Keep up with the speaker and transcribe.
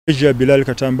Major Bilal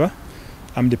Katamba.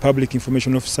 I'm the Public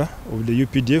Information Officer of the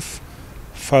UPDF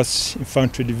 1st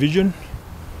Infantry Division.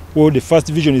 Well, the 1st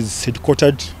Division is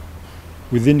headquartered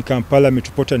within Kampala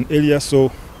metropolitan area,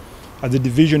 so as a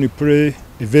division we play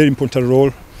a very important role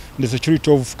in the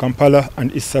security of Kampala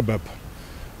and its suburb.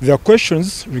 There are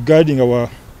questions regarding our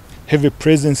heavy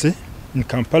presence in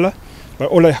Kampala,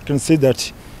 but all I can say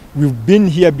that we've been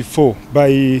here before.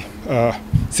 By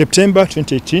September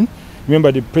 2018,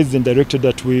 remember the president directed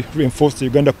that we reinforce the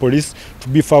Uganda police to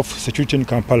beef up security in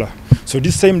Kampala. So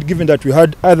this time, given that we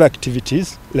had other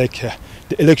activities like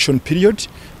the election period,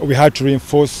 we had to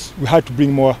reinforce, we had to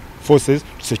bring more forces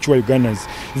to secure Ugandans.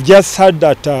 We just heard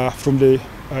that from the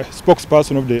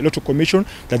spokesperson of the Electoral Commission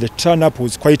that the turn-up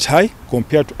was quite high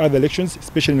compared to other elections,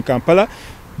 especially in Kampala,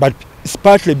 but it's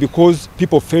partly because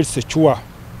people felt secure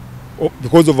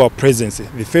because of our presence.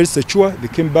 They felt secure, they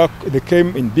came back, they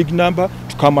came in big number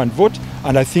to come and vote,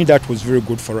 and I think that was very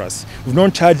good for us. We've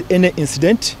not had any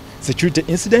incident, security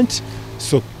incident,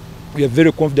 so we are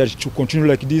very confident to continue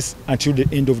like this until the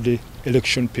end of the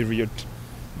election period.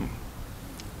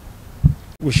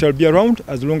 We shall be around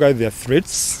as long as there are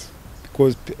threats,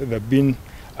 because there have been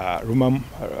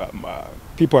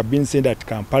people have been saying that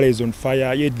Kampala is on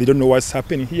fire, yet they don't know what's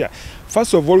happening here.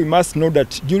 First of all, we must know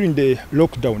that during the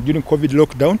lockdown, during COVID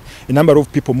lockdown, a number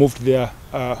of people moved to their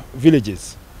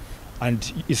villages.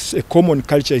 And it's a common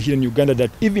culture here in Uganda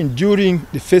that even during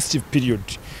the festive period,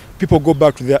 people go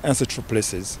back to their ancestral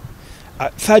places.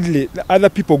 Thirdly, other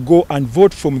people go and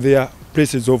vote from their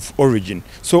places of origin.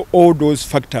 So all those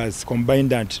factors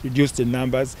combined and reduce the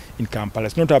numbers in Kampala.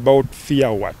 It's not about fear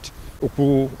or what.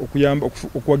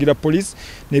 Okuwagira police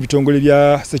n'ebitongole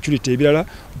bya security ebirala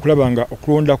okulaba nga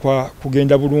okulonda kwa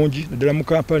kugenda bulungi naddala mu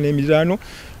Kampala n'emiriraano.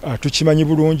 Tukimanyi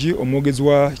bulungi omwogezi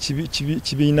wa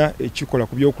kibiina ekikola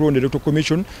ku by'okulonda Electoral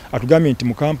Commission atugambye nti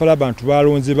mu Kampala abantu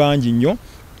balonze bangi nnyo.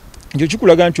 Ekyo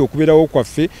kikulaga nti okubeerawo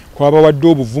kwaffe kwabawadde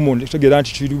obuvumo tegeera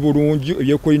nti tuli bulungi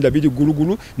ebyokwerinda biri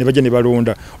gulugulu ne bajja ne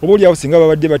balonda. Oba oliawo singa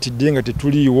babadde batidde nga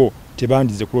tetuliiwo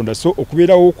tebandize kulonda. So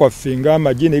okubeerawo kwaffe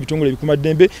ng'amagye n'ebitongole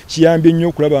ebikumaddembe kiyambye nnyo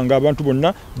okulaba nga abantu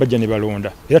bonna bajja ne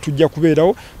balonda. Era tujja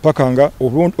kubeerawo paka nga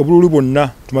obululu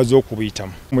bwonna tumaze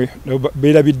okubuyitamu.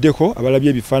 Beerabiddeko abalabye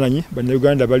ebifaananyi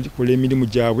bannayuganda balikola emirimu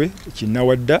gyabwe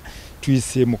kinnawadda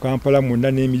tuyise mu Kampala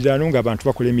mwonna n'emiriraano ng'abantu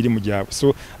bakola emirimu gyabwe.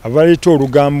 So abaleeta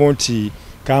olugambo nti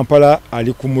Kampala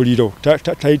ali ku muliro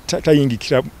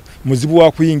tayingikira muzibu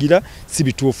wa kuyingira si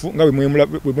bituufu nga bwe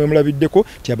mwemulabiddeko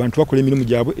nti abantu bakola emirimu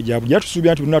gyabwe egyabwe.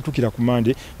 Tusuubira nti tunatuukira ku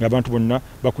Mande ng'abantu bonna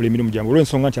bakola emirimu gyabwe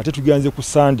olw'ensonga nti ate tuganze ku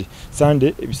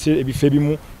Sande ebifo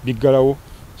ebimu biggalawo.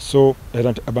 So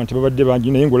abantu babadde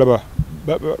bangi naye ng'olaba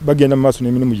bagenda mu maaso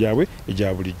n'emirimu gyabwe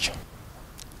egya bulijjo.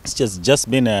 It's just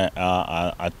been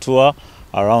a tour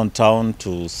around town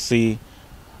to see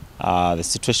the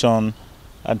situation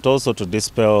and also to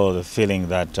dispel the feeling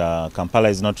that Kampala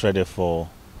is not ready for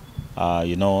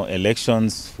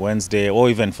elections Wednesday or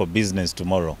even for business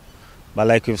tomorrow. But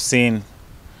like we've seen,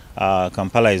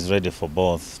 Kampala is ready for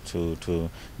both.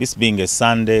 This being a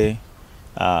Sunday,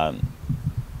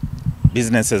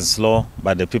 business is slow,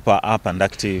 but the people are up and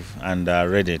active and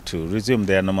ready to resume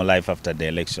their normal life after the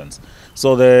elections.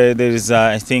 So there is,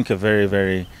 I think, a very,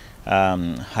 very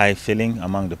high feeling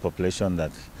among the population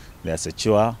that they are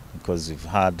secure because we've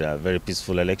had a very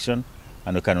peaceful election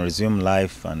and we can resume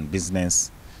life and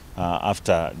business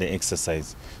after the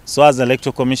exercise. So as the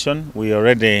Electoral Commission, we are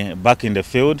already back in the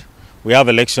field. We have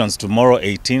elections tomorrow,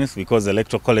 18th, because the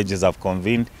electoral colleges have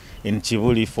convened in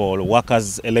Chivuli for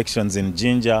workers' elections in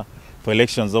Jinja, for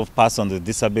elections of persons with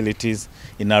disabilities,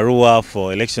 in Arua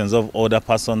for elections of older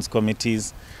persons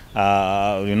committees,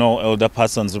 elder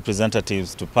persons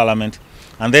representatives to Parliament,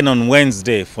 and then on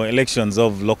Wednesday for elections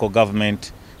of local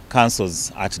government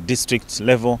councils at district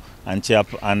level and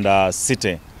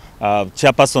city,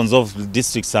 chairpersons of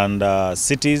districts and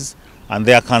cities and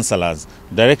their councillors,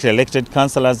 directly elected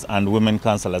councillors and women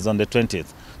councillors on the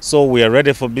 20th. So we are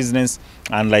ready for business,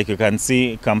 and like you can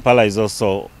see, Kampala is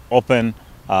also open,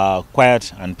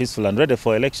 quiet and peaceful and ready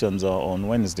for elections on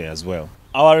Wednesday as well.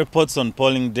 Our reports on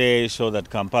polling day show that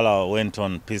Kampala went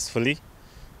on peacefully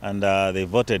and they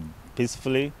voted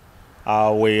peacefully.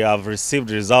 We have received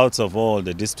results of all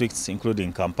the districts,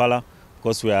 including Kampala. Of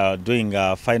course, we are doing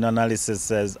final analysis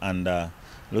and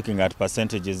looking at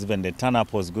percentages. Even the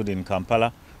turn-up was good in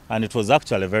Kampala, and it was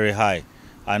actually very high.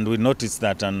 And we noticed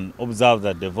that and observed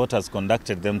that the voters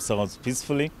conducted themselves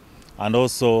peacefully, and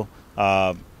also,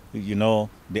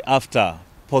 the after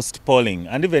post-polling,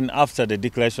 and even after the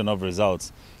declaration of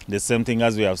results, the same thing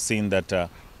as we have seen that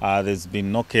there's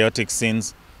been no chaotic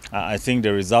scenes. I think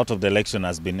the result of the election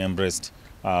has been embraced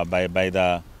by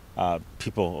the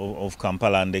people of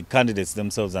Kampala and the candidates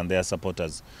themselves and their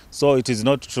supporters. So it is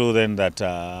not true then that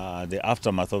the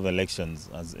aftermath of elections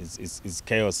is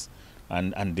chaos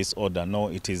and disorder. No,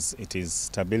 it is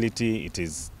stability. It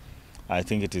is, I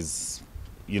think it is,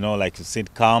 like you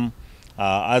said, calm.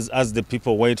 As the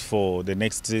people wait for the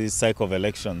next cycle of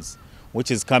elections, which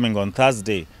is coming on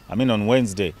on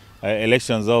Wednesday,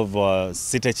 elections of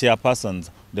city chairpersons,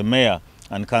 the mayor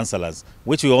and councillors,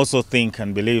 which we also think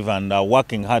and believe and are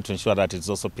working hard to ensure that it's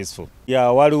also peaceful. Yeah,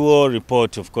 waliwo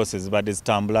report of course ezibadde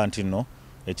zitambula nti nno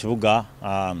ekibuga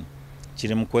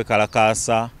kiri mu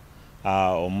kwekalakaasa,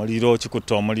 omuliro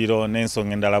kikutte omuliro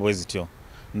n'ensonga endala bwe zityo.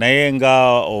 Naye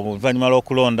nga oluvannyuma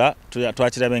lw'okulonda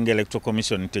twakirabe nga Electoral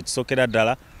Commission tekisookera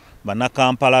ddala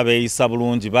bannakampala beeyisa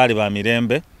bulungi, baali ba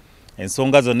mirembe.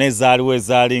 Ensonga zonna ezaaliwo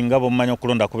ezaali nga bw'omumanyi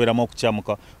okulonda kubeeramu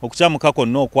okukyamuka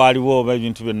kwonna okwaliwo oba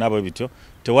ebintu byonna bwe bityo,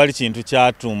 tewali kintu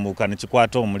kyatumbuka ne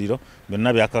kikwata omuliro,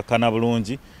 byonna byakakkana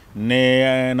bulungi,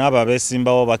 n'abo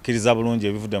abeesimbawo bakkiriza bulungi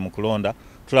ebivudde mu kulonda.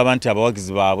 Tulaba nti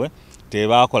abawagizi baabwe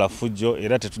tebaakola fujjo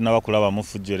era tetunnaba kulabamu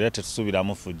fujjo era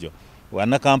tetusuubiramu fujjo.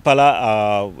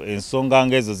 Bannakampala ensonga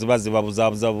ng'ezo ziba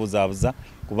zibabuzaabuza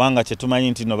kubanga kye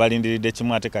tumanyi nti no balindiridde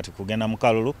kimu ate kati kugenda mu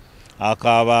kalulu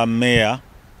akaba meya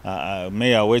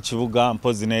w'ekibuga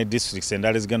mpozi ne districts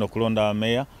endala ezigenda okulonda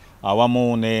meya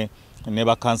awamu ne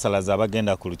bakansalazi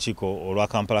abagenda ku lukiiko olwa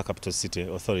Kampala Capital City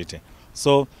Authority.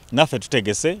 So naffe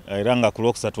tutegese era nga ku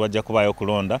Lwokusatu wajja kubaayo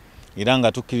okulonda era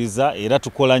nga tukkiriza era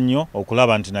tukola nnyo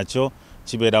okulaba nti nakyo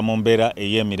kibeera mu mbeera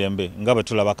ey'emirembe nga bwe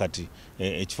tulaba kati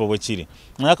ekifo bwe kiri.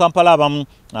 Kampala abamu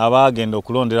abagenda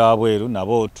okulondera wabweru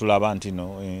nabo tulaba nti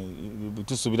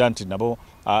tusuubira nti nabo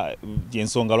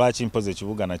ensonga lwaki mpozi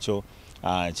ekibuga nakyo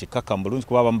kikakkamu bulungi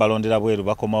kuba abamu balondera bweru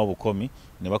bakomawo bukomi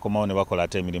ne bakomawo ne bakola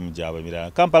ate emirimu gyabwe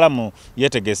emirala. Kampala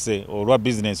yeetegese olwa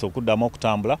bizinensi okuddamu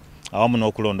okutambula awamu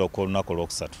n'okulonda okw'olunaku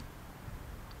Olwokusatu.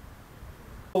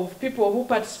 Of people who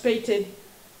participated,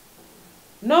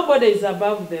 nobody is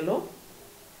above the law,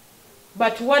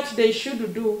 but what they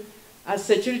should do as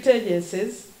security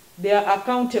agencies, they are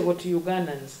accountable to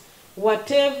Ugandans.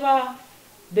 Whatever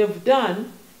they've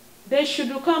done, they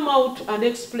should come out and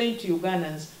explain to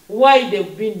Ugandans why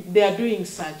they are doing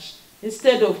such,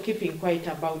 instead of keeping quiet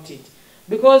about it.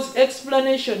 Because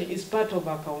explanation is part of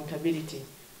accountability.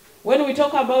 When we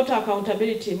talk about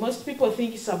accountability, most people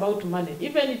think it's about money,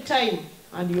 even time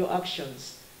and your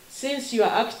actions. Since you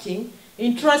are acting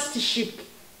in trustship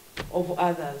of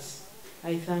others,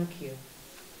 I thank you.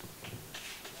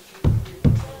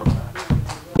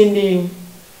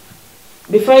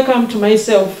 Before I come to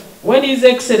myself, when His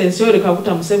Excellency Yoweri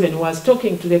Kaguta Museveni was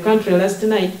talking to the country last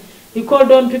night, he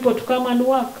called on people to come and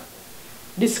work.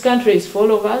 This country is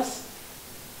full of us.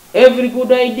 Every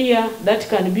good idea that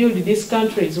can build this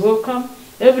country is welcome.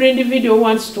 Every individual who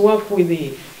wants to work with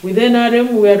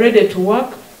NRM, we are ready to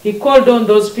work. He called on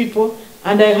those people,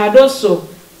 and I had also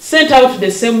sent out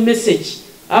the same message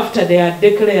after they had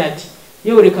declared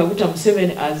Yoweri Kaguta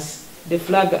Museveni as the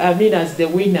as the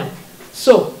winner.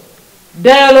 So,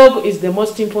 dialogue is the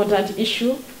most important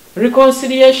issue.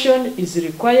 Reconciliation is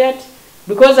required,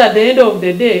 because at the end of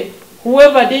the day,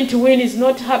 whoever didn't win is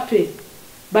not happy,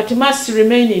 but must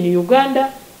remain in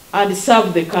Uganda and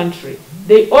serve the country.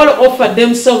 They all offered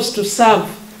themselves to serve,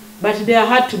 but there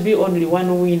had to be only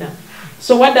one winner.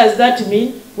 So what does that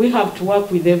mean? We have to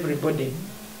work with everybody.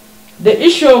 The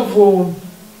issue of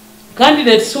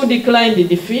candidates who declined the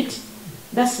defeat,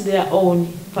 that's their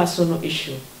own personal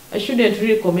issue. I shouldn't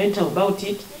really comment about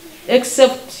it,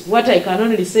 except what I can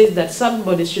only say is that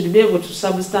somebody should be able to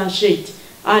substantiate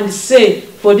and say,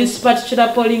 for this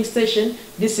particular polling station,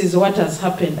 this is what has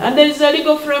happened. And there is a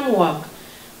legal framework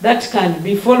that can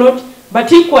be followed,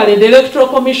 but equally the Electoral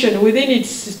Commission within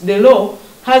the law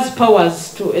has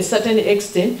powers to a certain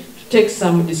extent to take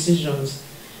some decisions.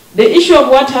 The issue of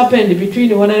what happened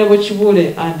between Honorable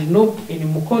Chibule and Nob in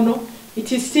Mukono,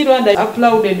 it is still under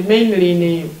applauded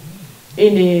mainly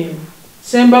in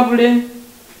Zimbabwe.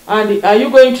 And are you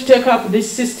going to take up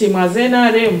this system as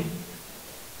NRM?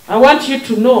 I want you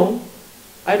to know,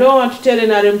 I don't want to tell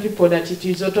NRM people that it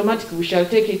is automatic, we shall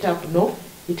take it up. No,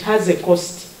 it has a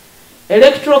cost.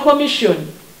 Electoral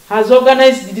Commission has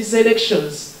organized these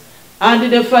elections,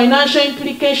 and the financial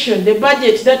implication, the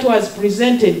budget that was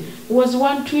presented was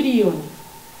 1 trillion.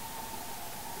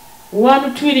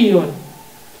 1 trillion.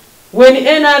 When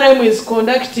NRM is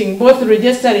conducting both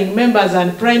registering members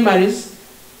and primaries,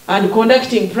 and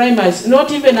conducting primaries,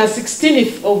 not even a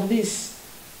 16th of this,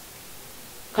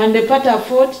 can the party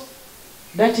afford?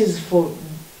 That is for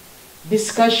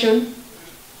discussion.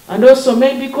 And also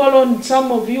maybe call on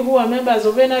some of you who are members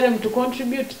of NRM to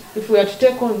contribute if we are to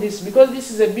take on this, because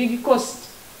this is a big cost.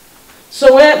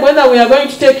 So whether we are going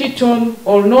to take it on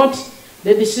or not,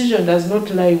 the decision does not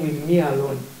lie with me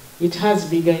alone. It has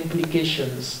bigger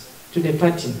implications to the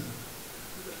party.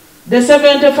 The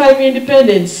 75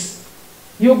 independents,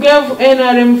 you gave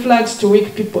NRM flags to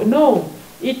weak people. No,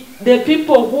 the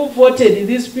people who voted,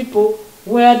 these people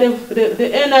were the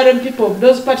NRM people of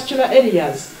those particular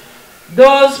areas.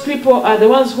 Those people are the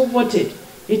ones who voted.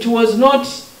 It was not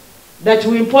that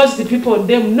we imposed the people on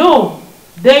them. No,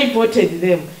 they voted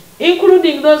them,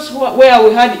 including those where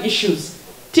we had issues.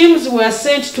 Teams were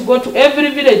sent to go to every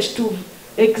village to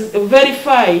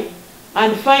verify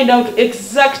and find out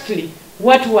exactly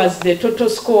what was the total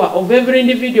score of every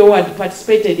individual who had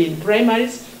participated in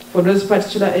primaries for those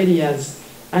particular areas.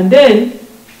 And then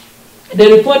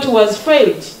the report was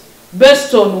filed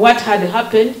based on what had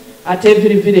happened at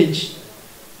every village.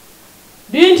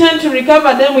 Do you intend to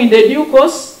recover them in the due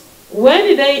course?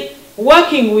 When they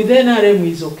working with NRM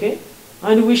is okay,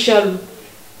 and we shall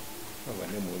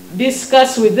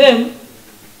discuss with them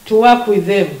to work with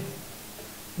them.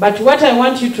 But what I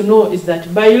want you to know is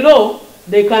that by law,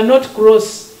 they cannot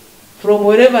cross from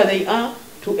wherever they are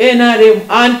to NRM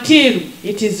until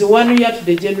it is 1 year to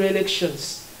the general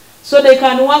elections. So they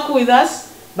can work with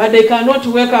us, but they cannot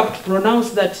wake up to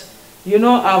pronounce that, you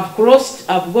know, I've crossed,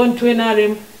 I've gone to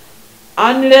NRM,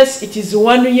 unless it is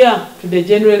 1 year to the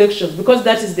general elections, because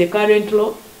that is the current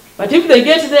law. But if they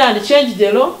get there and change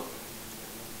the law,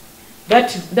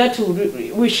 that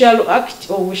we shall act,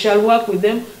 or we shall work with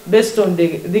them based on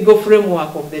the legal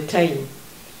framework of the time.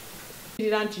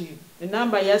 The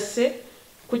number yasse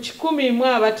ku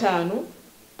 115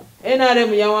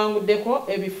 NRM yawanguddeko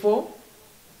ebifo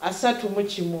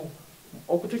 31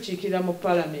 okutukiikirira mu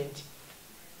parliament.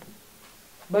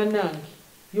 Bannange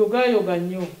yoga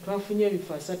nnyo twafunye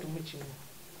ebifo 31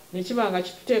 nekibanga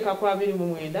kituteeka ku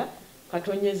 29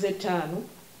 katonyeze 5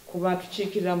 kuba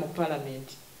tukiikirira mu parliament.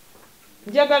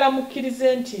 Njagala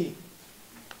mukkirize nti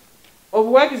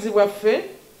obuwagizi bwaffe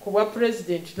ku bwa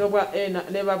president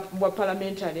n'obwa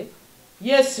parliamentary,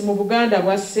 yes mu Buganda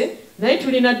bwasse, naye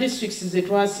tulina districts ze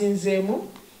twasinzeemu,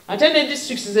 ate ne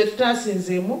districts ze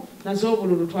tutasinzeemu nazo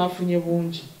obululu twafunye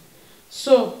bungi.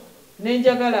 So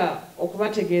nenjagala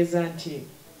okubategeeza nti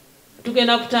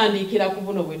tugenda kutandikira ku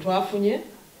buno bwe twafunye,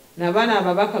 n'abaana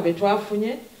ababaka be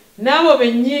twafunye, n'abo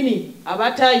bennyini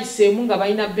abatayiseemu nga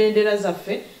balina bendera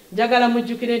zaffe. Njagala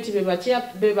mujjukire nti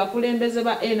be bakulembeze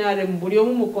ba NRM buli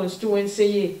omu mu constituency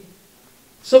ye.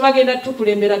 So bagenda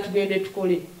tukulembera tugende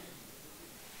tukole.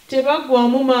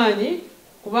 Tebaggwamu maanyi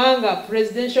kubanga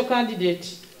presidential candidate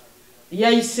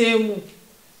yayiseemu.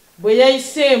 Bwe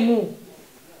yayiseemu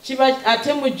kiba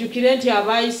ate mujjukire nti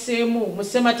abayiseemu mu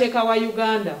ssemateeka wa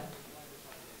Uganda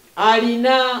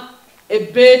alina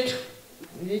ebbeetu,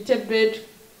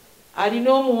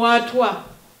 alina omuwaatwa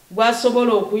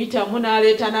gwasobola okuyitamu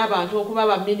n'aleeta n'abantu okuba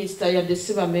baminisita yadde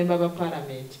si bamemba ba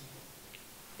parliament.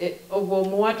 Ogwo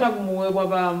omuwaatwa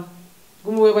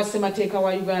gumuweebwa ssemateeka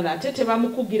wa Uganda, ate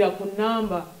tebamukugira ku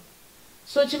nnamba.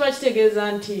 So kiba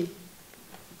kitegeeza nti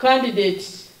candidate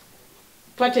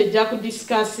party ejja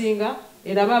kudiscussinga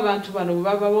eraba abantu bano bwe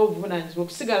bava obuvunaanyizibwa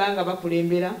okusigala nga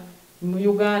bakulembera mu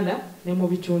Uganda ne mu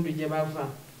bitundu gye bava.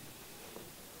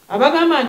 Abagamba